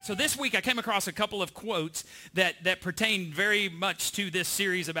So this week I came across a couple of quotes that pertain very much to this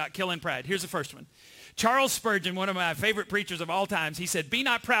series about killing pride. Here's the first one. Charles Spurgeon, one of my favorite preachers of all times, he said, "Be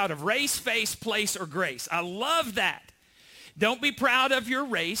not proud of race, face, place, or grace." I love that. Don't be proud of your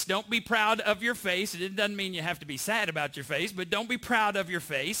race. Don't be proud of your face. It doesn't mean you have to be sad about your face, but don't be proud of your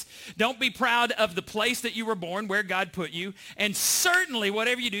face. Don't be proud of the place that you were born, where God put you. And certainly,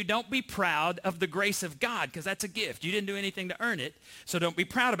 whatever you do, don't be proud of the grace of God, because that's a gift. You didn't do anything to earn it, so don't be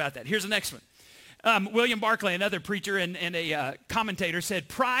proud about that. Here's the next one. William Barclay, another preacher and a commentator, said,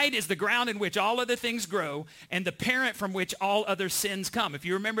 "Pride is the ground in which all other things grow and the parent from which all other sins come." If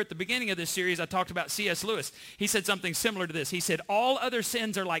you remember at the beginning of this series, I talked about C.S. Lewis. He said something similar to this. He said, "All other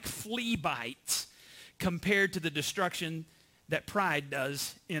sins are like flea bites compared to the destruction that pride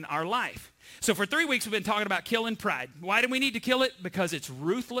does in our life." So for 3 weeks, we've been talking about killing pride. Why do we need to kill it? Because it's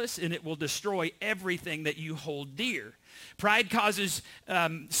ruthless and it will destroy everything that you hold dear. Pride causes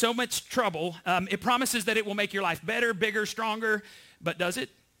so much trouble. It promises that it will make your life better, bigger, stronger, but does it?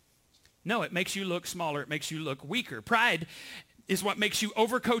 No, it makes you look smaller. It makes you look weaker. Pride is what makes you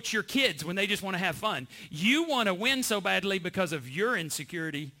overcoach your kids when they just want to have fun. You want to win so badly because of your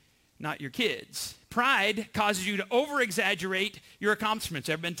insecurity, not your kids. Pride causes you to over-exaggerate your accomplishments.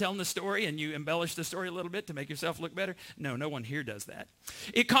 Ever been telling the story and you embellish the story a little bit to make yourself look better? No, no one here does that.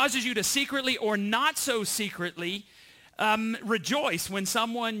 It causes you to secretly or not so secretly rejoice when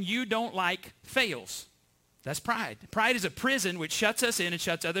someone you don't like fails. That's pride. Pride is a prison which shuts us in and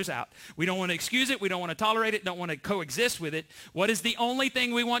shuts others out. We don't want to excuse it. We don't want to tolerate it. Don't want to coexist with it. What is the only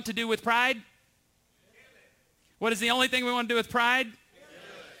thing we want to do with pride? What is the only thing we want to do with pride?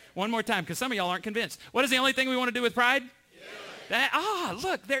 One more time, because some of y'all aren't convinced. What is the only thing we want to do with pride?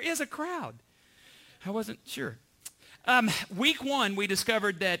 Look, there is a crowd. I wasn't sure. Week one, we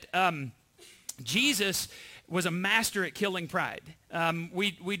discovered that Jesus was a master at killing pride.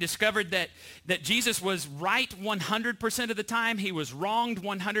 We discovered that Jesus was right 100% of the time. He was wronged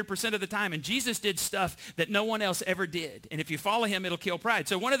 100% of the time. And Jesus did stuff that no one else ever did. And if you follow him, it'll kill pride.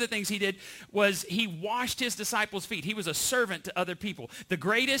 So one of the things he did was he washed his disciples' feet. He was a servant to other people. The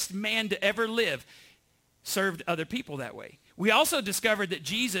greatest man to ever live served other people that way. We also discovered that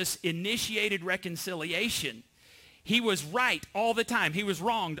Jesus initiated reconciliation. He was right all the time. He was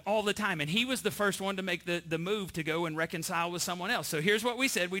wronged all the time. And he was the first one to make the move to go and reconcile with someone else. So here's what we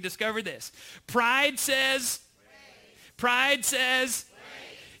said. We discovered this. Pride says, pride says,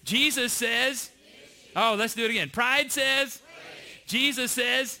 Jesus says, let's do it again. Pride says, Jesus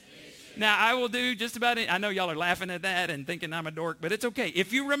says. Now, I will do just about it. I know y'all are laughing at that and thinking I'm a dork, but it's okay.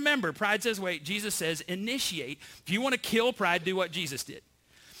 If you remember, pride says wait, Jesus says initiate. If you want to kill pride, do what Jesus did.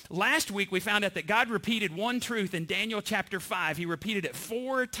 Last week, we found out that God repeated one truth in Daniel chapter 5. He repeated it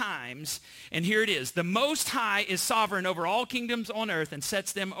 4 times, and here it is. The Most High is sovereign over all kingdoms on earth and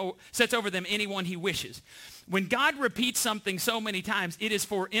sets over them anyone he wishes. When God repeats something so many times, it is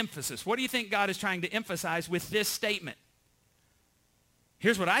for emphasis. What do you think God is trying to emphasize with this statement?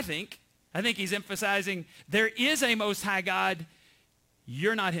 Here's what I think. I think he's emphasizing there is a Most High God.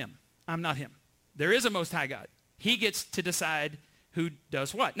 You're not him. I'm not him. There is a Most High God. He gets to decide who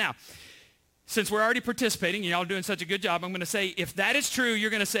does what. Now, since we're already participating, y'all are doing such a good job, I'm going to say, if that is true, you're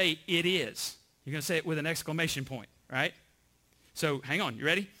going to say, it is. You're going to say it with an exclamation point, right? So, hang on. You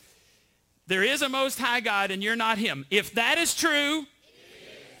ready? There is a Most High God, and you're not him. If that is true, it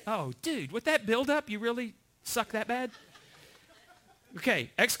is. Oh, dude, with that build-up, you really suck that bad?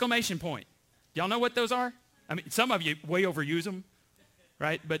 Okay, exclamation point. Y'all know what those are? I mean, some of you way overuse them,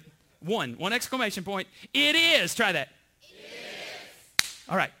 right? But one exclamation point. It is. Try that.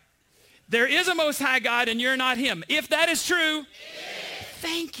 All right. There is a Most High God and you're not him. If that is true,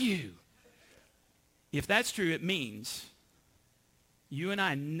 thank you. If that's true, it means you and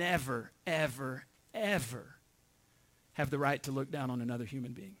I never, ever, ever have the right to look down on another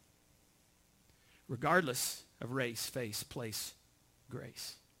human being, regardless of race, face, place,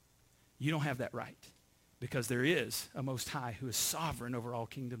 grace. You don't have that right because there is a Most High who is sovereign over all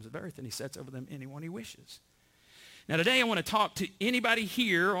kingdoms of earth, and he sets over them anyone he wishes. Now today I want to talk to anybody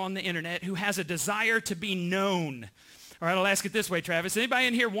here on the internet who has a desire to be known. All right, I'll ask it this way, Travis. Anybody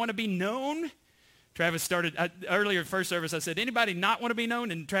in here want to be known? Travis started, earlier first service I said, anybody not want to be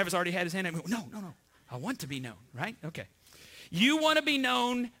known? And Travis already had his hand up. No. I want to be known, right? Okay. You want to be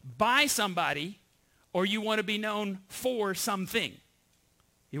known by somebody or you want to be known for something?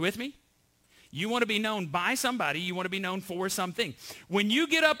 You with me? You want to be known by somebody. You want to be known for something. When you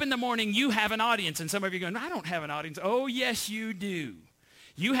get up in the morning, you have an audience. And some of you are going, I don't have an audience. Oh, yes, you do.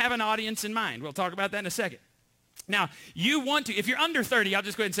 You have an audience in mind. We'll talk about that in a second. Now, you want to, if you're under 30, I'll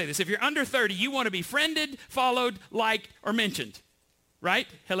just go ahead and say this. If you're under 30, you want to be friended, followed, liked, or mentioned. right?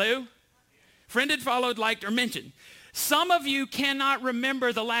 Hello? Friended, followed, liked, or mentioned. Some of you cannot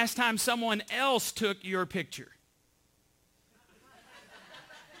remember the last time someone else took your picture.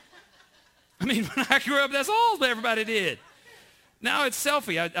 I mean, when I grew up, that's all everybody did. Now it's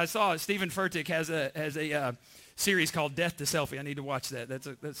selfie. I saw Stephen Furtick has a series called Death to Selfie. I need to watch that.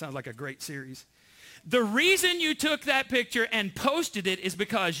 That sounds like a great series. The reason you took that picture and posted it is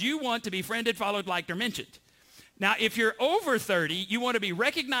because you want to be friended, followed, liked, or mentioned. Now, if you're over 30, you want to be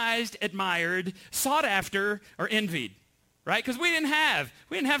recognized, admired, sought after, or envied, right? Because we didn't have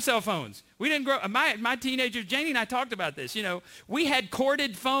cell phones. We didn't grow. My teenagers, Janie and I talked about this. You know, we had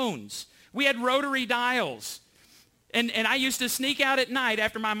corded phones. We had rotary dials. And I used to sneak out at night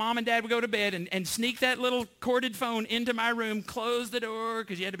after my mom and dad would go to bed and sneak that little corded phone into my room, close the door,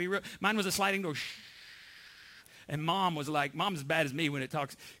 because you had to be mine was a sliding door. Shh. And mom's as bad as me when it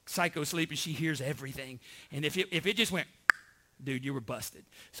talks psycho sleep, and she hears everything. And if it just went, dude, you were busted.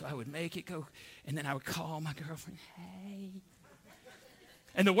 So I would make it go, and then I would call my girlfriend, hey.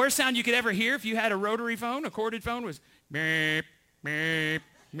 And the worst sound you could ever hear if you had a rotary phone, a corded phone, was beep, beep,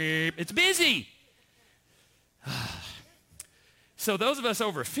 beep. It's busy. So those of us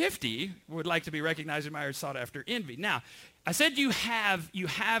over 50 would like to be recognized, admired, sought after, envied. Now, I said you have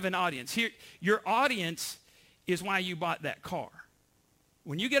an audience. Here, your audience is why you bought that car.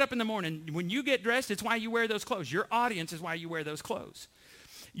 When you get up in the morning, when you get dressed, it's why you wear those clothes. Your audience is why you wear those clothes.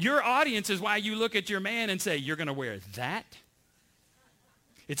 Your audience is why you look at your man and say, you're going to wear that?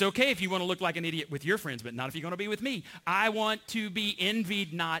 It's okay if you want to look like an idiot with your friends, but not if you're going to be with me. I want to be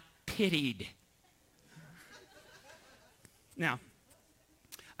envied, not pitied. Now,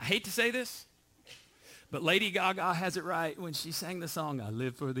 I hate to say this, but Lady Gaga has it right when she sang the song, I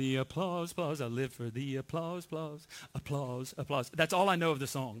live for the applause, applause, I live for the applause, applause, applause, applause. That's all I know of the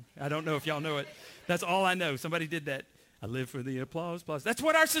song. I don't know if y'all know it. That's all I know. Somebody did that. I live for the applause, applause. That's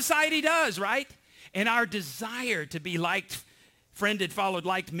what our society does, right? And our desire to be liked, friended, followed,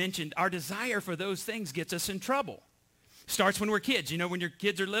 liked, mentioned, our desire for those things gets us in trouble. Starts when we're kids. You know, when your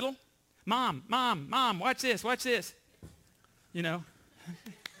kids are little? Mom, watch this, watch this. You know?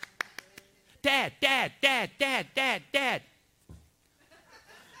 Dad.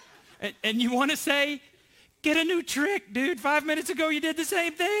 And you want to say, get a new trick, dude. 5 minutes ago you did the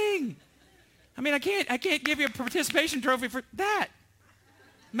same thing. I mean, I can't give you a participation trophy for that.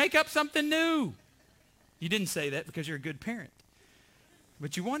 Make up something new. You didn't say that because you're a good parent,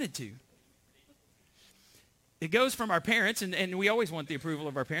 but you wanted to. It goes from our parents, and we always want the approval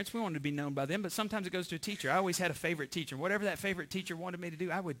of our parents. We want to be known by them, but sometimes it goes to a teacher. I always had a favorite teacher. Whatever that favorite teacher wanted me to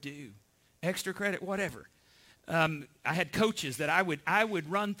do, I would do. Extra credit, whatever. I had coaches that I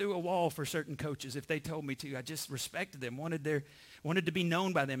would run through a wall for certain coaches if they told me to. I just respected them, wanted to be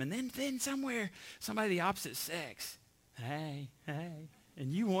known by them. And then somewhere, somebody of the opposite sex, hey,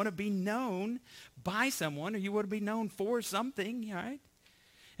 and you want to be known by someone, or you want to be known for something, right?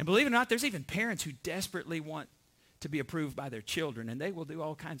 And believe it or not, there's even parents who desperately want to be approved by their children, and they will do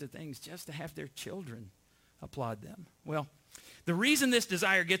all kinds of things just to have their children applaud them. Well, the reason this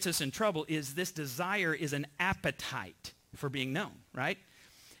desire gets us in trouble is this desire is an appetite for being known, right?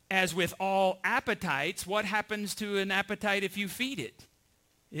 As with all appetites, what happens to an appetite if you feed it?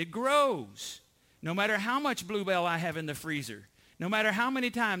 It grows. No matter how much Bluebell I have in the freezer, no matter how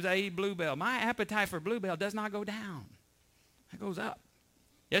many times I eat Bluebell, my appetite for Bluebell does not go down. It goes up.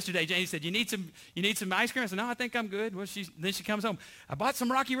 Yesterday, Janie said, you need some ice cream? I said, no, I think I'm good. Well, then she comes home. I bought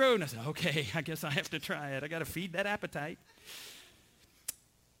some Rocky Road. And I said, okay, I guess I have to try it. I got to feed that appetite.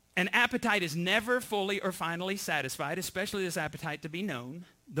 An appetite is never fully or finally satisfied, especially this appetite to be known.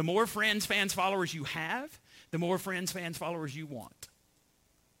 The more friends, fans, followers you have, the more friends, fans, followers you want.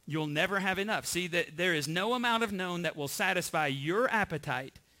 You'll never have enough. See, there is no amount of known that will satisfy your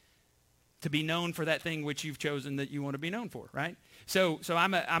appetite to be known for that thing which you've chosen that you want to be known for, right? So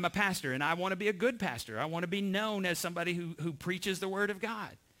I'm a pastor, and I want to be a good pastor. I want to be known as somebody who preaches the Word of God.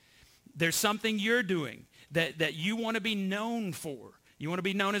 There's something you're doing that you want to be known for. You want to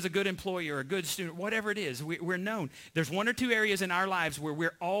be known as a good employee or a good student, whatever it is. We're known. There's one or two areas in our lives where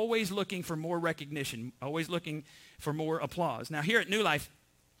we're always looking for more recognition, always looking for more applause. Now, here at New Life,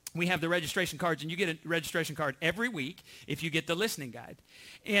 we have the registration cards, and you get a registration card every week if you get the listening guide.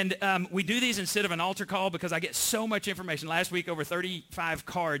 And we do these instead of an altar call because I get so much information. Last week, over 35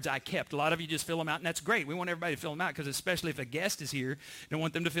 cards I kept. A lot of you just fill them out, and that's great. We want everybody to fill them out because especially if a guest is here, don't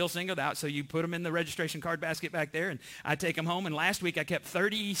want them to feel singled out. So you put them in the registration card basket back there, and I take them home. And last week, I kept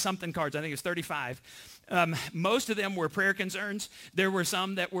 30-something cards. I think it was 35. Most of them were prayer concerns. There were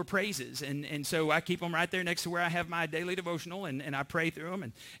some that were praises. And so I keep them right there next to where I have my daily devotional, and I pray through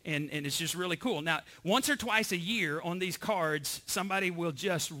them. and it's just really cool. Now, once or twice a year on these cards, somebody will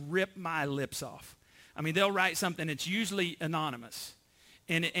just rip my lips off. I mean, they'll write something. It's usually anonymous.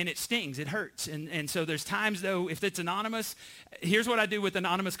 And it stings. It hurts. And so there's times, though, if it's anonymous, here's what I do with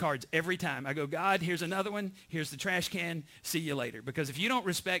anonymous cards every time. I go, God, here's another one. Here's the trash can. See you later. Because if you don't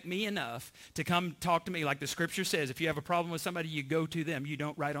respect me enough to come talk to me like the scripture says, if you have a problem with somebody, you go to them. You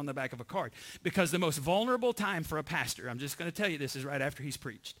don't write on the back of a card. Because the most vulnerable time for a pastor, I'm just going to tell you this, is right after he's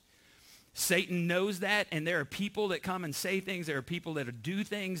preached. Satan knows that, and there are people that come and say things. There are people that do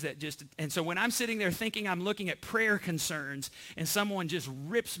things that just, and so when I'm sitting there thinking I'm looking at prayer concerns and someone just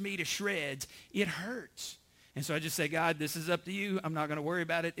rips me to shreds, it hurts. And so I just say, God, this is up to you. I'm not going to worry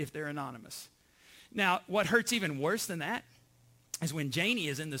about it if they're anonymous. Now, what hurts even worse than that is when Janie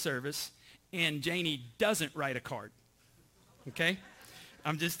is in the service and Janie doesn't write a card, okay?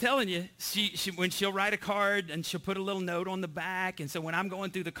 I'm just telling you, when she'll write a card and she'll put a little note on the back. And so when I'm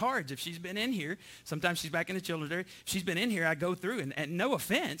going through the cards, if she's been in here, sometimes she's back in the children's area. If she's been in here, I go through. And no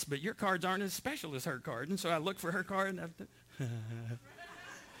offense, but your cards aren't as special as her card. And so I look for her card.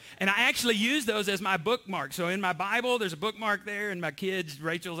 And I actually use those as my bookmark. So in my Bible, there's a bookmark there. And my kids,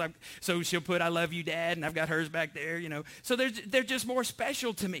 Rachel's, so she'll put, I love you, Dad. And I've got hers back there, you know. So they're just more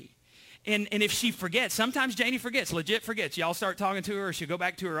special to me. And if she forgets, sometimes Janie forgets, legit forgets. Y'all start talking to her, or she'll go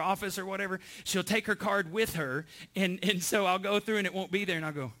back to her office or whatever. She'll take her card with her, and so I'll go through and it won't be there, and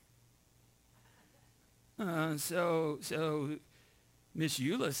I'll go, so Miss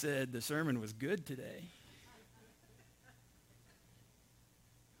Eula said the sermon was good today.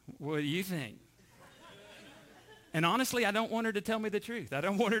 What do you think? And honestly, I don't want her to tell me the truth. I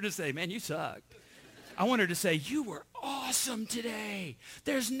don't want her to say, man, you sucked. I want her to say, you were awesome today.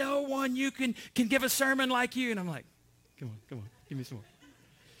 There's no one you can give a sermon like you. And I'm like, come on, give me some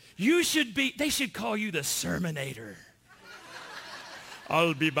more. They should call you the Sermonator.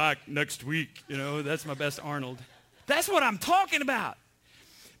 I'll be back next week. You know, that's my best Arnold. That's what I'm talking about.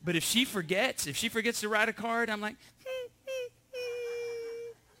 But if she forgets to write a card, I'm like,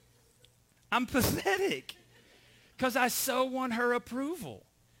 I'm pathetic because I so want her approval.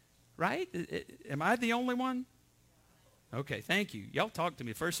 Right? Am I the only one? Okay, thank you. Y'all talked to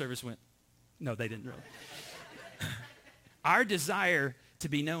me. First service went, no, they didn't really. Our desire to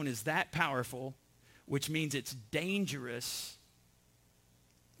be known is that powerful, which means it's dangerous,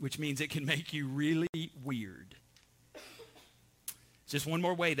 which means it can make you really weird. It's just one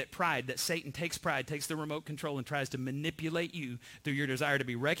more way that Satan takes pride, takes the remote control, and tries to manipulate you through your desire to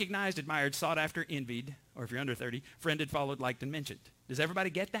be recognized, admired, sought after, envied, or if you're under 30, friended, followed, liked, and mentioned. Does everybody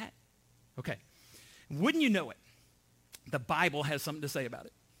get that? Okay. Wouldn't you know it? The Bible has something to say about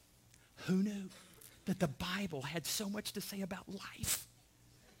it. Who knew that the Bible had so much to say about life?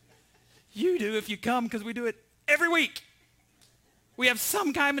 You do if you come, because we do it every week. We have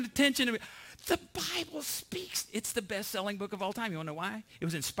some kind of attention. The Bible speaks. It's the best-selling book of all time. You want to know why? It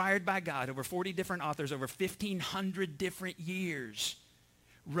was inspired by God. Over 40 different authors, over 1,500 different years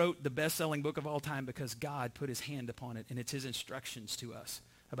wrote the best-selling book of all time because God put his hand upon it, and it's his instructions to us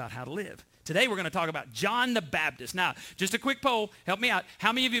about how to live. Today we're going to talk about John the Baptist. Now, just a quick poll. Help me out.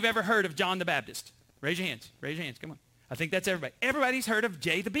 How many of you have ever heard of John the Baptist? Raise your hands. Raise your hands. Come on. I think that's everybody. Everybody's heard of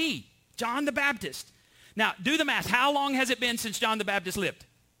J the B, John the Baptist. Now, do the math. How long has it been since John the Baptist lived?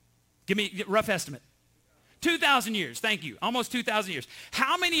 Give me a rough estimate. 2,000 years. Thank you. Almost 2,000 years.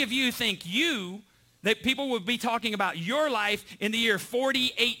 How many of you think that people would be talking about your life in the year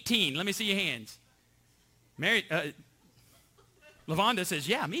 4018? Let me see your hands. Mary, Lavonda says,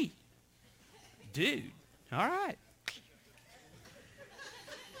 yeah, me. Dude, all right.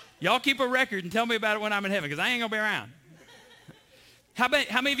 Y'all keep a record and tell me about it when I'm in heaven, because I ain't going to be around. How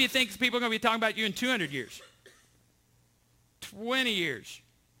many of you think people are going to be talking about you in 200 years? 20 years.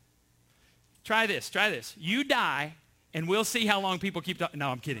 Try this. You die, and we'll see how long people keep talking. No,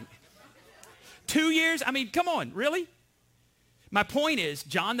 I'm kidding. 2 years? I mean, come on, really? My point is,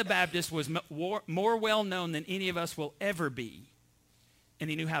 John the Baptist was more well-known than any of us will ever be, and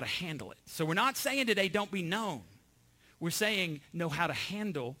he knew how to handle it. So we're not saying today don't be known. We're saying know how to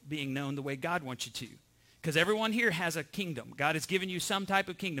handle being known the way God wants you to. Because everyone here has a kingdom. God has given you some type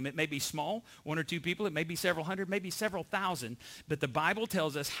of kingdom. It may be small, 1 or 2 people. It may be several hundred, maybe several thousand. But the Bible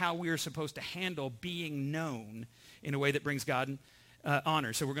tells us how we are supposed to handle being known in a way that brings God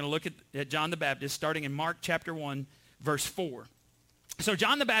honor. So we're going to look at John the Baptist starting in Mark chapter 1, verse 4. So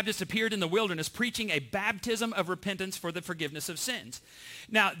John the Baptist appeared in the wilderness preaching a baptism of repentance for the forgiveness of sins.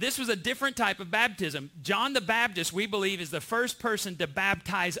 Now, this was a different type of baptism. John the Baptist, we believe, is the first person to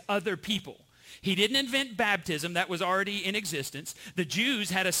baptize other people. He didn't invent baptism. That was already in existence. The Jews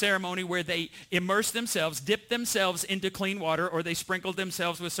had a ceremony where they immersed themselves, dipped themselves into clean water, or they sprinkled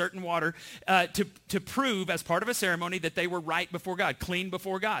themselves with certain water to prove as part of a ceremony that they were right before God, clean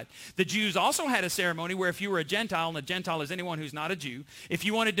before God. The Jews also had a ceremony where if you were a Gentile, and a Gentile is anyone who's not a Jew, if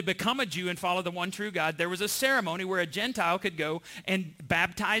you wanted to become a Jew and follow the one true God, there was a ceremony where a Gentile could go and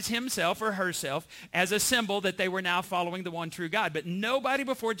baptize himself or herself as a symbol that they were now following the one true God. But nobody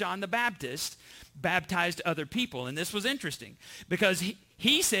before John the Baptist baptized other people. And this was interesting because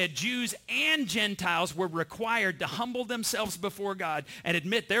he said Jews and Gentiles were required to humble themselves before God and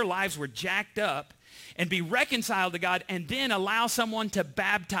admit their lives were jacked up and be reconciled to God, and then allow someone to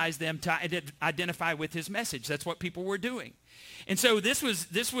baptize them to identify with his message. That's what people were doing. And so this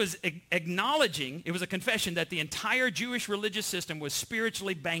was acknowledging, it was a confession that the entire Jewish religious system was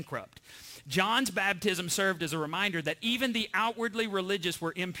spiritually bankrupt. John's baptism served as a reminder that even the outwardly religious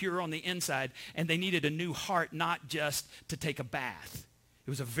were impure on the inside, and they needed a new heart, not just to take a bath. It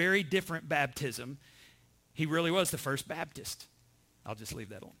was a very different baptism. He really was the first Baptist. I'll just leave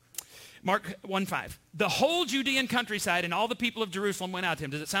that alone. Mark 1:5. The whole Judean countryside and all the people of Jerusalem went out to him.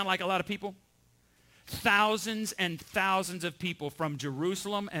 Does it sound like a lot of people? Thousands and thousands of people from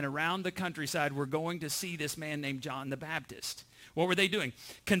Jerusalem and around the countryside were going to see this man named John the Baptist. What were they doing?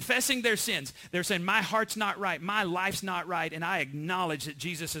 Confessing their sins. They're saying, my heart's not right, my life's not right, and I acknowledge that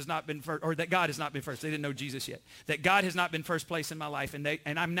Jesus has not been first, or that God has not been first. They didn't know Jesus yet. That God has not been first place in my life,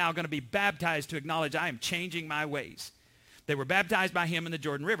 and I'm now going to be baptized to acknowledge I am changing my ways. They were baptized by him in the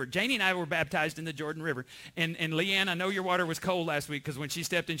Jordan River. Janie and I were baptized in the Jordan River. And Leanne, I know your water was cold last week because when she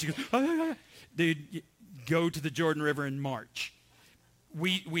stepped in, she goes, ah. Dude, go to the Jordan River in March.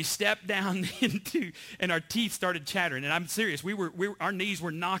 We stepped down into, and our teeth started chattering. And I'm serious. Our knees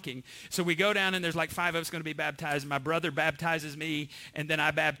were knocking. So we go down, and there's like 5 of us going to be baptized. My brother baptizes me, and then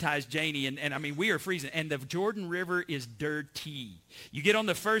I baptize Janie. And I mean, we are freezing. And the Jordan River is dirty. You get on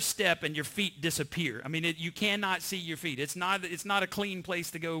the first step, and your feet disappear. I mean, you cannot see your feet. It's not a clean place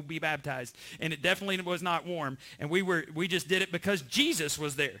to go be baptized. And it definitely was not warm. And we just did it because Jesus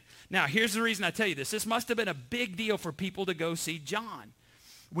was there. Now, here's the reason I tell you this. This must have been a big deal for people to go see John.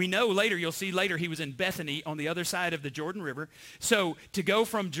 We know later, you'll see later, he was in Bethany on the other side of the Jordan River. So to go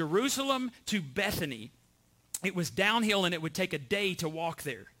from Jerusalem to Bethany, it was downhill, and it would take a day to walk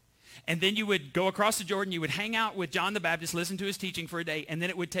there. And then you would go across the Jordan, you would hang out with John the Baptist, listen to his teaching for a day, and then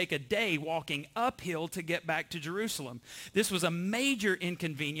it would take a day walking uphill to get back to Jerusalem. This was a major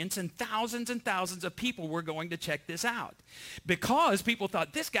inconvenience, and thousands of people were going to check this out because people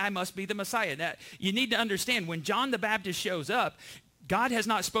thought, this guy must be the Messiah. Now, you need to understand, when John the Baptist shows up, God has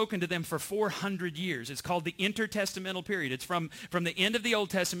not spoken to them for 400 years. It's called the intertestamental period. It's from the end of the Old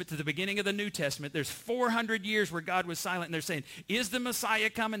Testament to the beginning of the New Testament. There's 400 years where God was silent, and they're saying, is the Messiah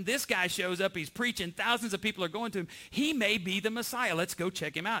coming? This guy shows up. He's preaching. Thousands of people are going to him. He may be the Messiah. Let's go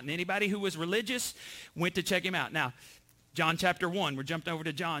check him out. And anybody who was religious went to check him out. Now, John chapter 1. We're jumping over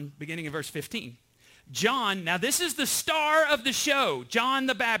to John, beginning in verse 15. John, now this is the star of the show, John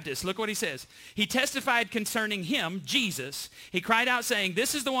the Baptist. Look what he says. He testified concerning him, Jesus. He cried out saying,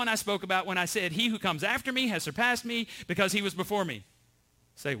 this is the one I spoke about when I said, he who comes after me has surpassed me because he was before me.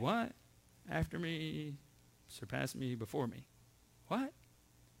 Say what? After me, surpassed me, before me. What?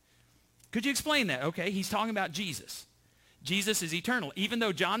 Could you explain that? Okay, he's talking about Jesus. Jesus is eternal. Even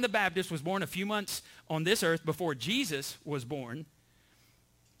though John the Baptist was born a few months on this earth before Jesus was born,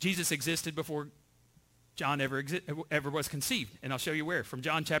 Jesus existed before John ever was conceived. And I'll show you where. From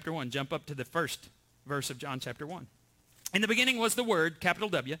John chapter 1, jump up to the first verse of John chapter 1. In the beginning was the Word, capital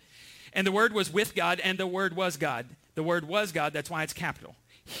W, and the Word was with God, and the Word was God. The Word was God, that's why it's capital.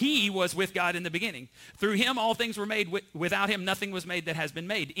 He was with God in the beginning. Through him all things were made. Without him nothing was made that has been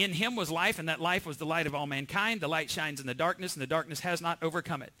made. In him was life, and that life was the light of all mankind. The light shines in the darkness, and the darkness has not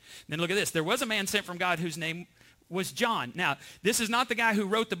overcome it. And then look at this. There was a man sent from God whose name was John. Now, this is not the guy who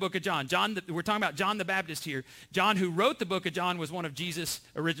wrote the book of John. We're talking about John the Baptist here. John, who wrote the book of John, was one of Jesus'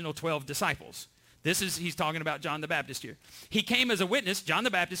 original 12 disciples. He's talking about John the Baptist here. He came as a witness, John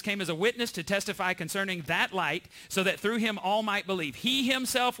the Baptist came as a witness to testify concerning that light, so that through him all might believe. He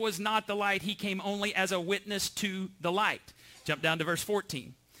himself was not the light. He came only as a witness to the light. Jump down to verse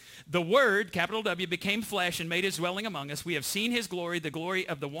 14. The Word, capital W, became flesh and made his dwelling among us. We have seen his glory, the glory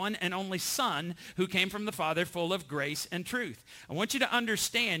of the one and only Son who came from the Father, full of grace and truth. I want you to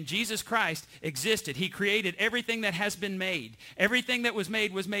understand Jesus Christ existed. He created everything that has been made. Everything that was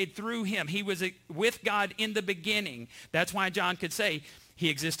made through him. He was with God in the beginning. That's why John could say, he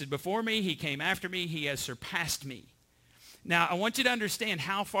existed before me, he came after me, he has surpassed me. Now, I want you to understand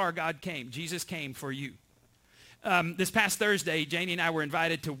how far God came. Jesus came for you. This past Thursday, Janie and I were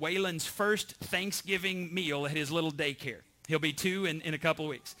invited to Waylon's first Thanksgiving meal at his little daycare. He'll be 2 in a couple of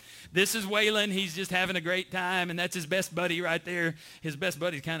weeks. This is Waylon. He's just having a great time, and that's his best buddy right there. His best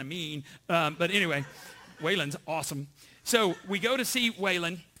buddy's kind of mean. But anyway, Waylon's awesome. So we go to see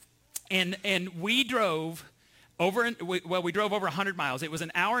Waylon, and we drove over, we drove over 100 miles. It was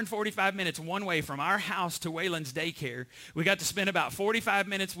an hour and 45 minutes one way from our house to Waylon's daycare. We got to spend about 45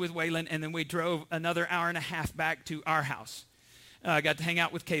 minutes with Waylon, and then we drove another hour and a half back to our house. I got to hang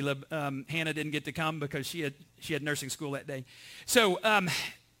out with Caleb. Hannah didn't get to come because she had nursing school that day. So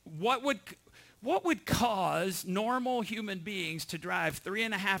what would cause normal human beings to drive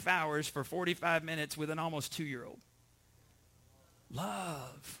 3.5 hours for 45 minutes with an almost 2-year-old?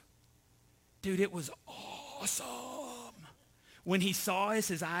 Love. Dude, it was awesome. When he saw us,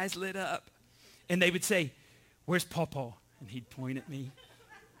 his eyes lit up. And they would say, "Where's Pawpaw?" And he'd point at me.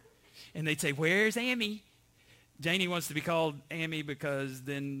 And they'd say, "Where's Amy?" Janie wants to be called Amy because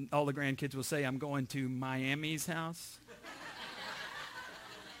then all the grandkids will say, "I'm going to Miami's house."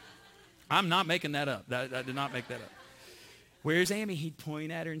 I'm not making that up. I did not make that up. "Where's Amy?" He'd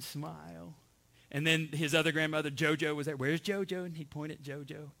point at her and smile. And then his other grandmother, JoJo, was there. "Where's JoJo?" And he'd point at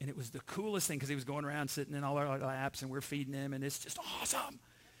JoJo. And it was the coolest thing because he was going around sitting in all our laps and we're feeding him, and it's just awesome.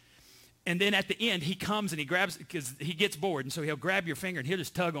 And then at the end, he comes and he grabs, because he gets bored, and so he'll grab your finger and he'll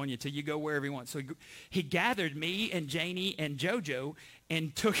just tug on you till you go wherever he wants. So he gathered me and Janie and JoJo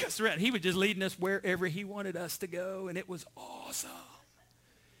and took us around. He was just leading us wherever he wanted us to go, and it was awesome.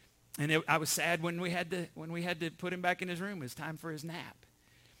 And I was sad when we had to put him back in his room. It was time for his nap.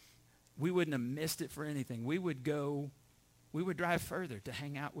 We wouldn't have missed it for anything. We would drive further to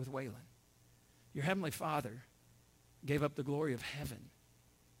hang out with Waylon. Your Heavenly Father gave up the glory of heaven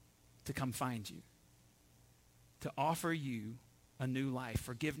to come find you, to offer you a new life,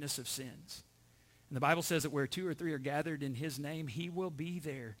 forgiveness of sins. And the Bible says that where 2 or 3 are gathered in his name, he will be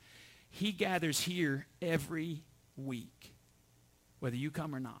there. He gathers here every week, whether you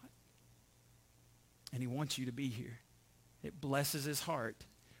come or not. And he wants you to be here. It blesses his heart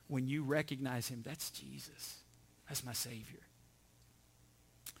when you recognize him. That's Jesus. That's my Savior.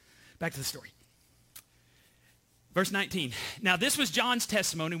 Back to the story. Verse 19. Now this was John's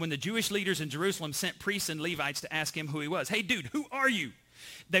testimony when the Jewish leaders in Jerusalem sent priests and Levites to ask him who he was. "Hey, dude, who are you?"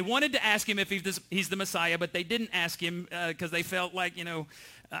 They wanted to ask him if he's the Messiah, but they didn't ask him because they felt like,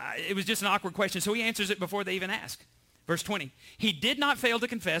 it was just an awkward question. So he answers it before they even ask. Verse 20, he did not fail to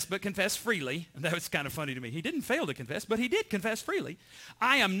confess, but confessed freely. That was kind of funny to me. He didn't fail to confess, but he did confess freely.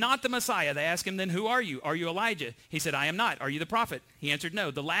 "I am not the Messiah." They asked him, "Then who are you? Are you Elijah?" He said, "I am not." "Are you the prophet?" He answered, "No."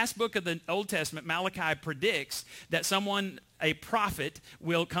 The last book of the Old Testament, Malachi, predicts that someone, a prophet,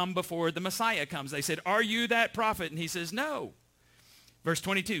 will come before the Messiah comes. They said, "Are you that prophet?" And he says, "No." Verse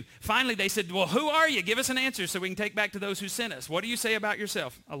 22, finally they said, "Well, who are you? Give us an answer so we can take back to those who sent us. What do you say about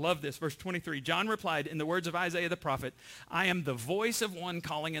yourself?" I love this. Verse 23, John replied in the words of Isaiah the prophet, "I am the voice of one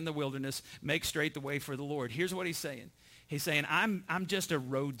calling in the wilderness, make straight the way for the Lord." Here's what he's saying. He's saying, I'm just a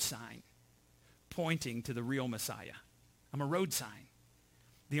road sign pointing to the real Messiah. I'm a road sign.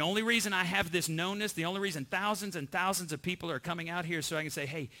 The only reason I have this knownness, the only reason thousands and thousands of people are coming out here is so I can say,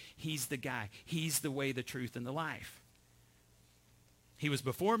 hey, he's the guy. He's the way, the truth, and the life. He was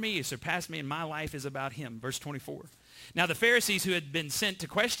before me, he surpassed me, and my life is about him. Verse 24. Now the Pharisees who had been sent to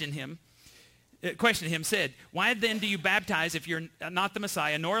question him said, "Why then do you baptize if you're not the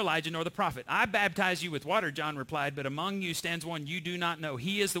Messiah, nor Elijah, nor the prophet?" "I baptize you with water," John replied, "but among you stands one you do not know.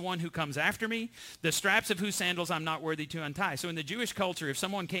 He is the one who comes after me, the straps of whose sandals I'm not worthy to untie." So in the Jewish culture, if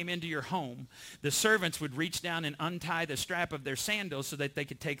someone came into your home, the servants would reach down and untie the strap of their sandals so that they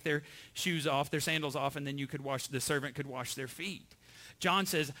could take their shoes off, their sandals off, and then the servant could wash their feet. John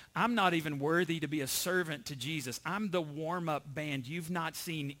says, I'm not even worthy to be a servant to Jesus. I'm the warm-up band. You've not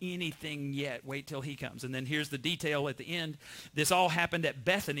seen anything yet. Wait till he comes. And then here's the detail at the end. This all happened at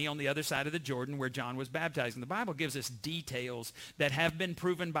Bethany on the other side of the Jordan where John was baptizing. The Bible gives us details that have been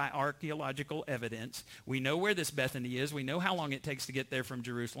proven by archaeological evidence. We know where this Bethany is. We know how long it takes to get there from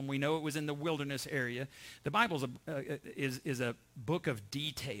Jerusalem. We know it was in the wilderness area. The Bible is a book of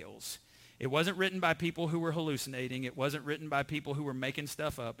details. It wasn't written by people who were hallucinating. It wasn't written by people who were making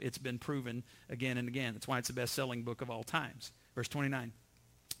stuff up. It's been proven again and again. That's why it's the best-selling book of all times. Verse 29.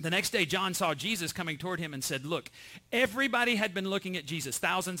 The next day, John saw Jesus coming toward him and said, look, everybody had been looking at Jesus.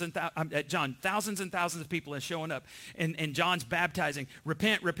 Thousands and thousands of people are showing up. And John's baptizing.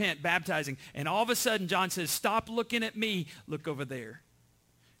 Repent, repent, baptizing. And all of a sudden, John says, stop looking at me. Look over there.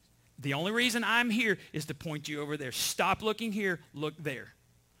 The only reason I'm here is to point you over there. Stop looking here. Look there.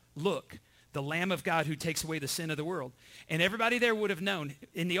 Look. The Lamb of God who takes away the sin of the world. And everybody there would have known.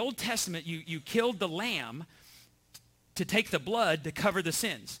 In the Old Testament, you killed the lamb, to take the blood to cover the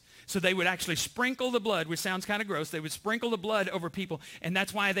sins. So they would actually sprinkle the blood, which sounds kind of gross. They would sprinkle the blood over people, and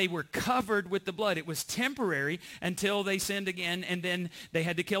that's why they were covered with the blood. It was temporary until they sinned again, and then they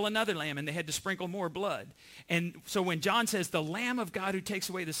had to kill another lamb, and they had to sprinkle more blood. And so when John says, the Lamb of God who takes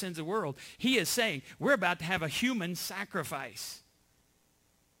away the sins of the world, he is saying, we're about to have a human sacrifice.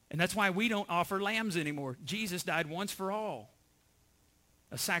 And that's why we don't offer lambs anymore. Jesus died once for all.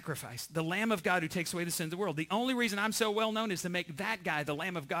 A sacrifice. The Lamb of God who takes away the sins of the world. The only reason I'm so well known is to make that guy, the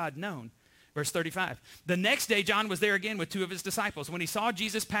Lamb of God, known. Verse 35. The next day, John was there again with two of his disciples. When he saw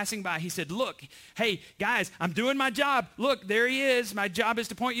Jesus passing by, he said, look, hey, guys, I'm doing my job. Look, there he is. My job is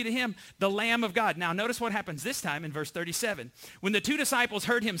to point you to him, the Lamb of God. Now, notice what happens this time in verse 37. When the two disciples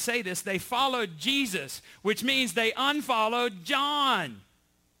heard him say this, they followed Jesus, which means they unfollowed John.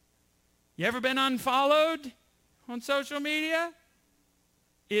 You ever been unfollowed on social media?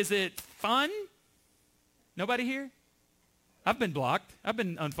 Is it fun? Nobody here? I've been blocked. I've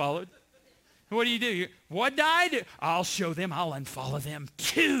been unfollowed. What do? What did I do? I'll show them. I'll unfollow them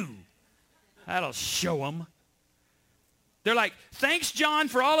too. That'll show them. They're like, thanks, John,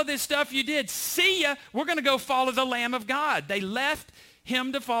 for all of this stuff you did. See ya. We're going to go follow the Lamb of God. They left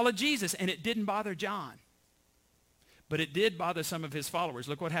him to follow Jesus, and it didn't bother John. But it did bother some of his followers.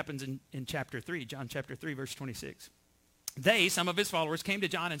 Look what happens in chapter 3, John chapter 3, verse 26. They, some of his followers, came to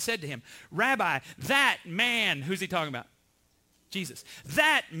John and said to him, Rabbi, that man, who's he talking about? Jesus.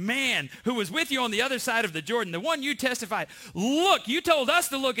 That man who was with you on the other side of the Jordan, the one you testified, look, you told us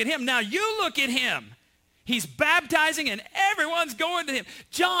to look at him. Now you look at him. He's baptizing and everyone's going to him.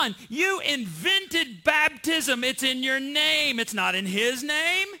 John, you invented baptism. It's in your name. It's not in his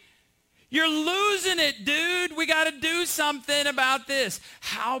name. You're losing it, dude. We got to do something about this.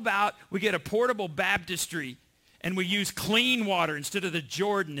 How about we get a portable baptistry and we use clean water instead of the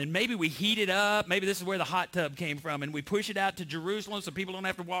Jordan, and maybe we heat it up. Maybe this is where the hot tub came from, and we push it out to Jerusalem so people don't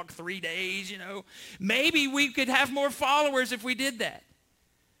have to walk 3 days, Maybe we could have more followers if we did that.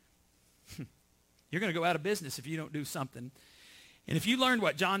 You're going to go out of business if you don't do something. And if you learned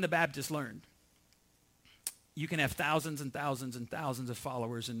what John the Baptist learned, you can have thousands and thousands and thousands of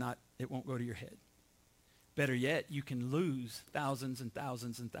followers and it won't go to your head. Better yet, you can lose thousands and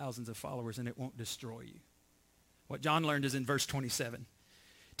thousands and thousands of followers and it won't destroy you. What John learned is in verse 27.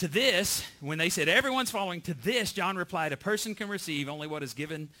 To this, when they said everyone's following, to this, John replied, a person can receive only what is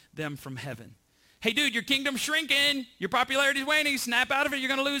given them from heaven. Hey, dude, your kingdom's shrinking. Your popularity's waning. Snap out of it. You're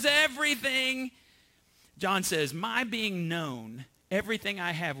going to lose everything. John says, my being known, everything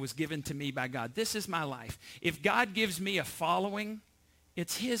I have was given to me by God. This is my life. If God gives me a following,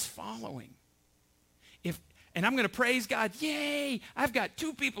 it's his following. And I'm going to praise God. Yay, I've got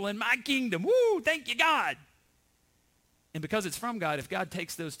 2 people in my kingdom. Woo, thank you, God. And because it's from God, if God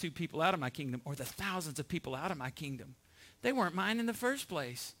takes those 2 people out of my kingdom, or the thousands of people out of my kingdom, they weren't mine in the first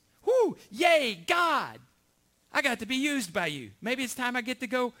place. Whoo, yay, God. I got to be used by you. Maybe it's time I get to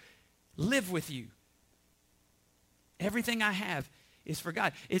go live with you. Everything I have is for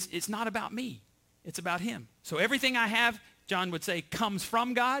God. It's not about me. It's about him. So everything I have, John would say, comes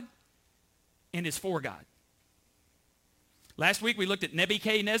from God and is for God. Last week we looked at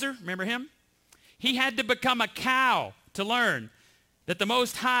Nebuchadnezzar. Remember him? He had to become a cow to learn that the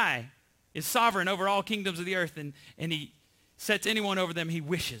Most High is sovereign over all kingdoms of the earth, and he sets anyone over them he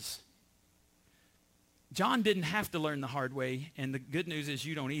wishes. John didn't have to learn the hard way, and the good news is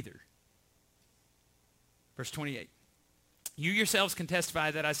you don't either. Verse 28. You yourselves can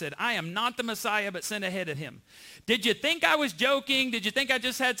testify that I said, I am not the Messiah, but sent ahead of him. Did you think I was joking? Did you think I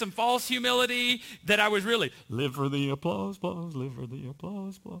just had some false humility? That I was really, live for the applause, live for the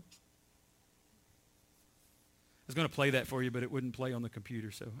applause. I was going to play that for you, but it wouldn't play on the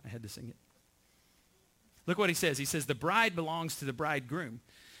computer, so I had to sing it. Look what he says. He says, the bride belongs to the bridegroom.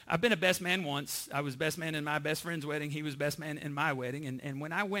 I've been a best man once. I was best man in my best friend's wedding. He was best man in my wedding. And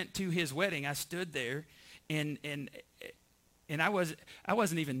when I went to his wedding, I stood there, and I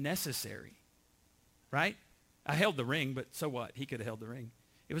wasn't even necessary, right? I held the ring, but so what? He could have held the ring.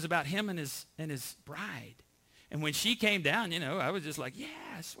 It was about him and his bride. And when she came down, I was just like,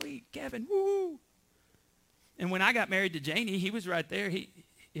 yeah, sweet, Kevin, woo. And when I got married to Janie, he was right there.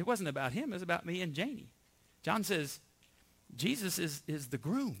 It wasn't about him. It was about me and Janie. John says, Jesus is the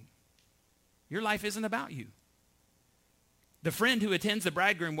groom. Your life isn't about you. The friend who attends the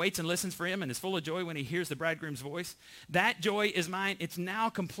bridegroom waits and listens for him and is full of joy when he hears the bridegroom's voice. That joy is mine. It's now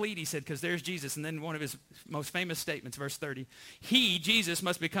complete, he said, because there's Jesus. And then one of his most famous statements, verse 30. He, Jesus,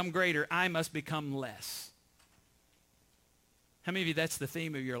 must become greater. I must become less. How many of you, that's the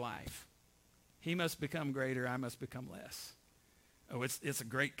theme of your life? He must become greater. I must become less. Oh, it's a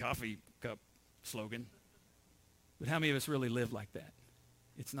great coffee cup slogan. But how many of us really live like that?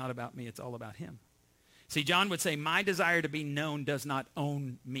 It's not about me, it's all about him. See, John would say, my desire to be known does not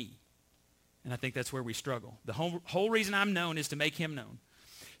own me. And I think that's where we struggle. The whole reason I'm known is to make him known.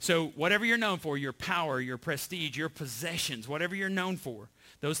 So whatever you're known for, your power, your prestige, your possessions, whatever you're known for,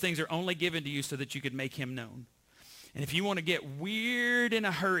 those things are only given to you so that you could make him known. And if you want to get weird in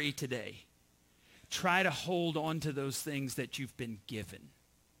a hurry today, try to hold on to those things that you've been given.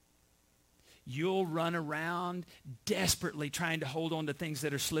 You'll run around desperately trying to hold on to things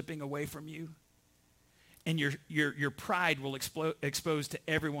that are slipping away from you. And your pride will expose to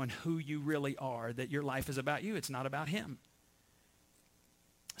everyone who you really are, that your life is about you. It's not about him.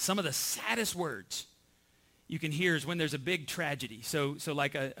 Some of the saddest words you can hear is when there's a big tragedy. So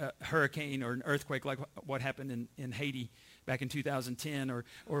like a hurricane or an earthquake, like what happened in Haiti back in 2010,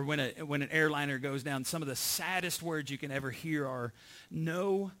 or when an airliner goes down. Some of the saddest words you can ever hear are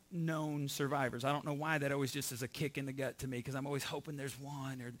no known survivors. I don't know why that always just is a kick in the gut to me, because I'm always hoping there's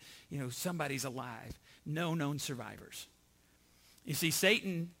one, or somebody's alive. No known survivors. You see,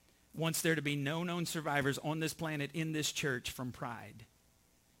 Satan wants there to be no known survivors on this planet, in this church, from pride.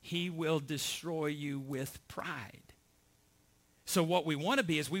 He will destroy you with pride. So what we want to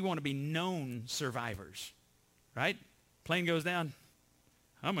be is we want to be known survivors, right? Plane goes down.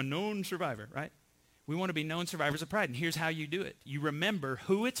 I'm a known survivor, right? We want to be known survivors of pride. And here's how you do it. You remember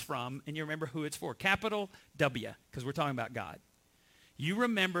who it's from, and you remember who it's for. Capital W, because we're talking about God. You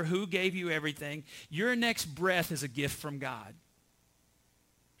remember who gave you everything. Your next breath is a gift from God.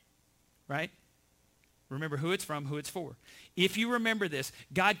 Right? Remember who it's from, who it's for. If you remember this,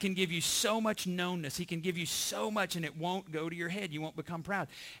 God can give you so much knownness. He can give you so much, and it won't go to your head. You won't become proud.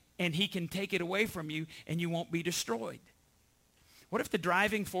 And he can take it away from you, and you won't be destroyed. What if the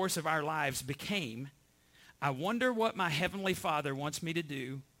driving force of our lives became, I wonder what my Heavenly Father wants me to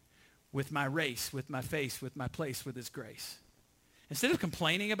do with my race, with my face, with my place, with his grace? Instead of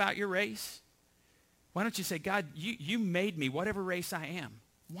complaining about your race, why don't you say, God, you made me whatever race I am.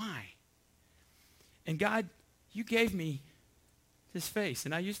 Why? And God, you gave me this face,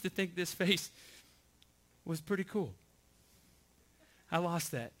 and I used to think this face was pretty cool. I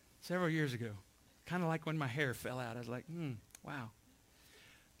lost that several years ago. Kind of like when my hair fell out. I was like, wow.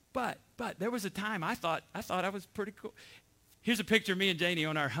 But there was a time I thought I was pretty cool. Here's a picture of me and Janie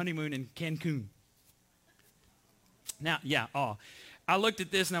on our honeymoon in Cancun. Now, I looked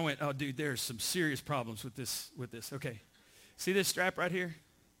at this and I went, oh, dude, there's some serious problems with this. Okay. See this strap right here?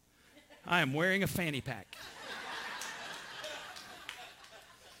 I am wearing a fanny pack.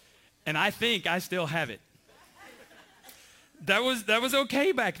 And I think I still have it. That was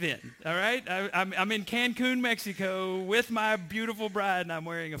okay back then, all right? I'm in Cancun, Mexico with my beautiful bride, and I'm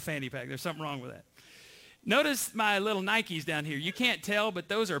wearing a fanny pack. There's something wrong with that. Notice my little Nikes down here. You can't tell, but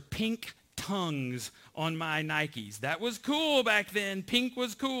those are pink tongues on my Nikes. That was cool back then. Pink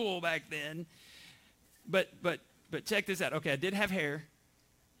was cool back then. But check this out. Okay, I did have hair,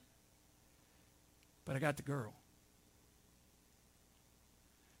 but I got the girl.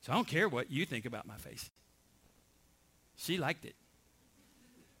 So I don't care what you think about my face. She liked it.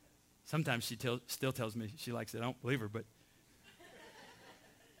 Sometimes she still tells me she likes it. I don't believe her, but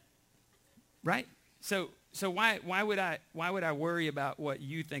right? So why would I worry about what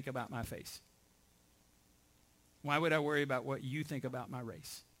you think about my face? Why would I worry about what you think about my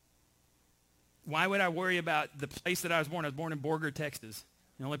race? Why would I worry about the place that I was born? I was born in Borger, Texas.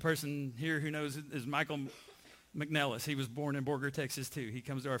 The only person here who knows is Michael McNellis. He was born in Borger, Texas, too. He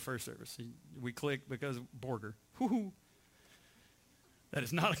comes to our first service. We click because of Borger. Woo-hoo. That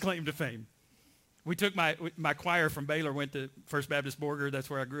is not a claim to fame. We took my choir from Baylor, went to First Baptist Borger. That's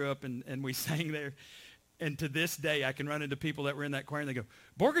where I grew up, and we sang there. And to this day, I can run into people that were in that choir, and they go,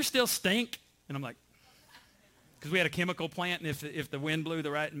 Borger still stink? And I'm like, because we had a chemical plant, and if the wind blew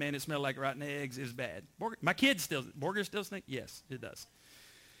the right, man, it smelled like rotten eggs. It was bad. Borger still stink? Yes, it does.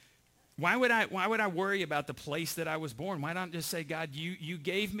 Why would I worry about the place that I was born? Why not just say, God, you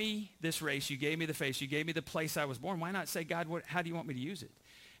gave me this race, you gave me the face, you gave me the place I was born. Why not say, God, how do you want me to use it?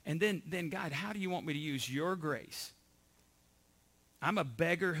 And then God, how do you want me to use your grace? I'm a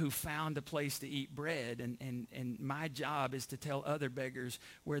beggar who found a place to eat bread, and my job is to tell other beggars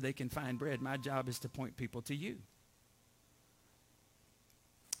where they can find bread. My job is to point people to you.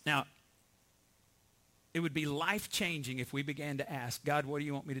 Now, it would be life-changing if we began to ask, God, what do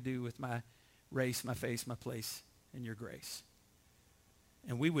you want me to do with my race, my face, my place, and your grace?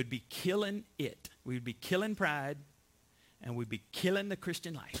 And we would be killing it. We would be killing pride, and we'd be killing the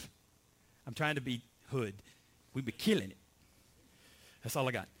Christian life. I'm trying to be hood. We'd be killing it. That's all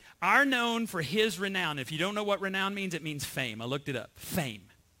I got. Are known for his renown. If you don't know what renown means, it means fame. I looked it up. Fame.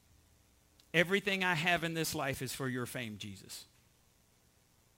 Everything I have in this life is for your fame, Jesus.